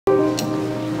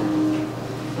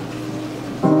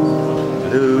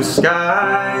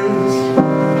skies,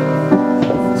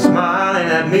 smiling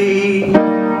at me.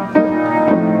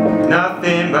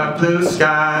 Nothing but blue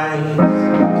skies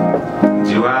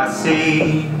do I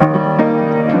see.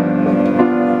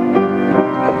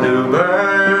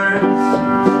 Bluebirds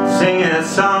singing a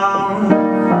song,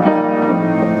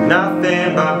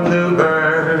 nothing but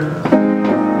bluebirds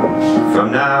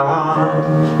from now on.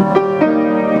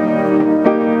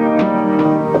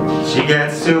 She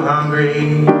gets too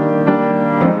hungry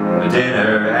for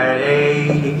dinner at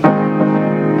 8.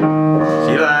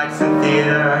 She likes the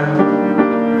theater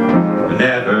but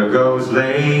never goes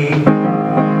late.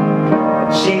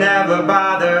 She never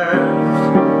bothers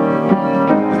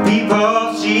with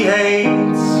people she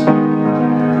hates.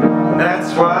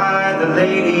 That's why the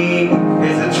lady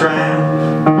is a tramp.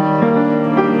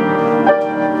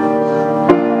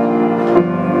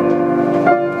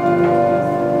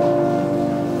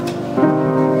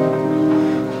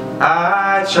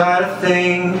 I try to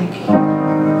think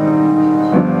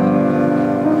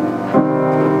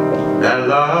that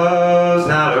love's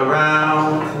not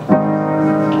around,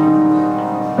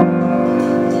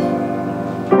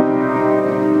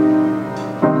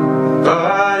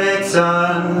 but it's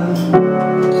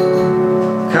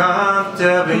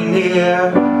uncomfortably near.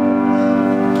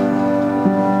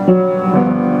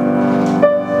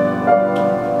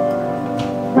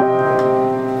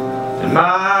 And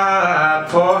my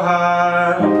poor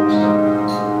heart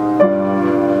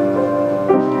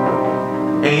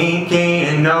ain't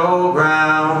gaining no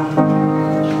ground,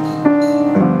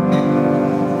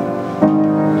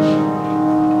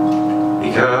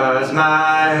 because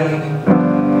my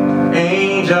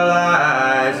angel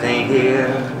eyes ain't here.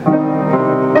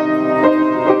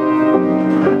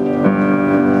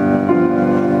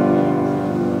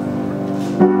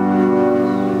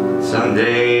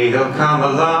 Someday he'll come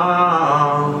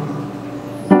along,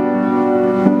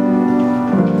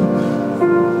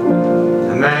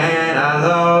 the man I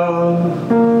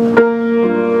love,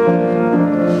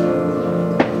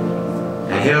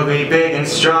 and he'll be big and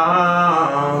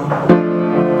strong,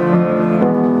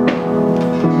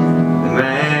 the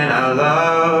man I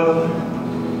love.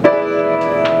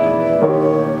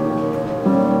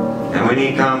 And when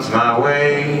he comes my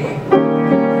way,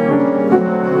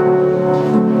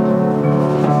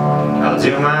 I'll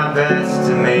do my best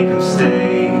to make him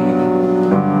stay.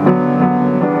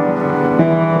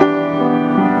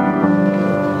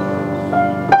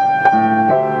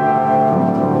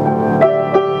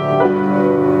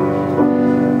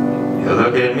 He'll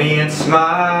look at me and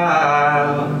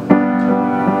smile,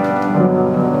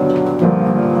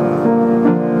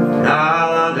 and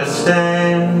I'll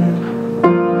understand.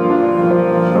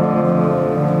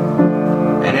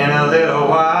 And in a little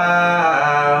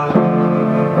while,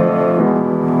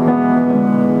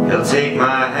 he'll take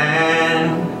my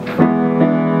hand,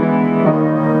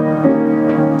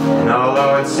 and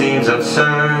although it seems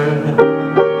absurd,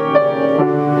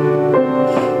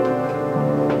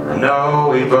 I know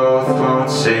we both won't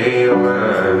say a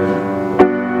word.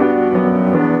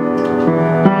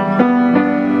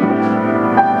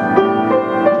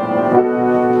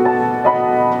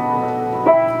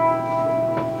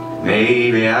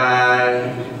 Maybe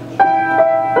I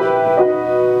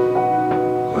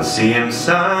will see him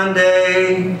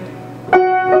Sunday,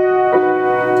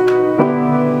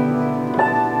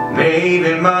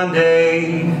 maybe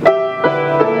Monday,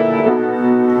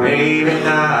 maybe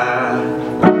not,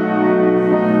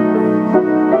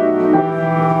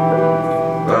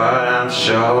 but I'm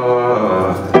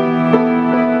sure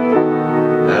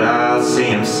that I'll see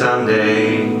him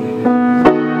someday.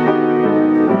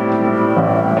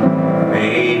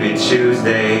 Maybe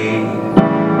Tuesday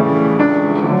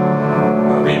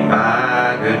will be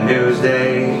my good news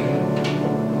day.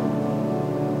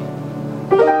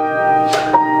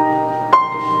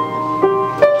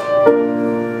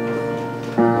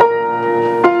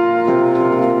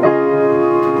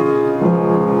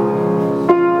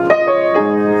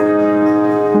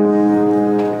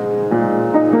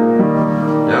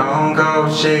 Don't go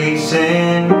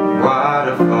chasing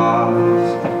waterfalls,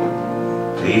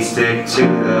 please stick to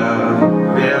the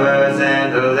rivers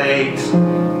and the lakes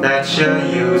that you're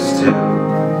used to.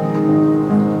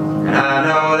 And I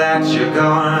know that you're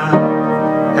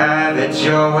gonna have it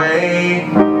your way,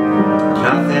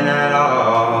 nothing at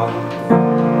all,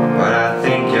 but I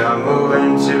think you're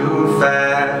moving too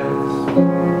fast.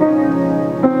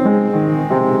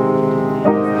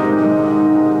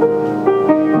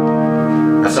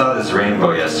 I saw this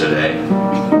rainbow yesterday.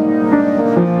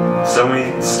 So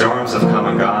many storms have come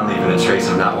and gone, leaving a trace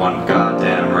of not one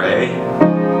goddamn ray.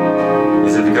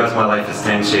 Is it because my life is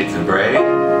 10 shades of gray?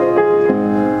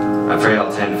 I pray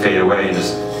I'll tend to fade away and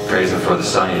just praise Him for the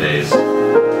sunny days.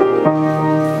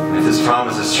 And if this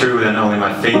promise is true, then only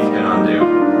my faith can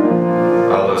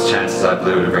undo all those chances I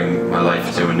blew to bring my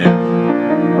life to a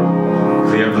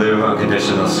new. Clear blue,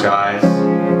 unconditional skies,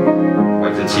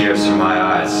 wipe the tears from my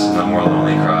eyes, no more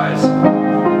lonely cries.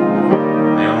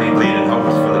 My only bleeding hope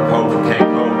is for the Pope who can't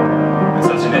cope with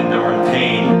such an enduring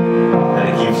pain that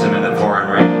it keeps him in the pouring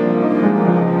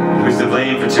rain. Who's to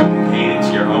blame for tooting pain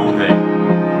into your own vein?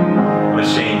 What a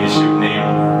shame you shoot name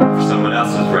for someone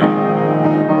else's brain.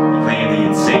 You claim the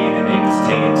insane and aim to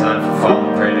stay in time for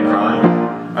falling prey to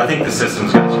crime. I think the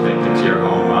system's got you victim to your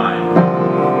own mind.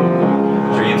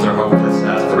 Dreams are hopeless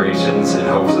aspirations in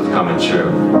hopes of coming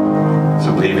true.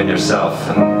 So believe in yourself,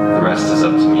 and the rest is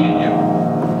up to me and you.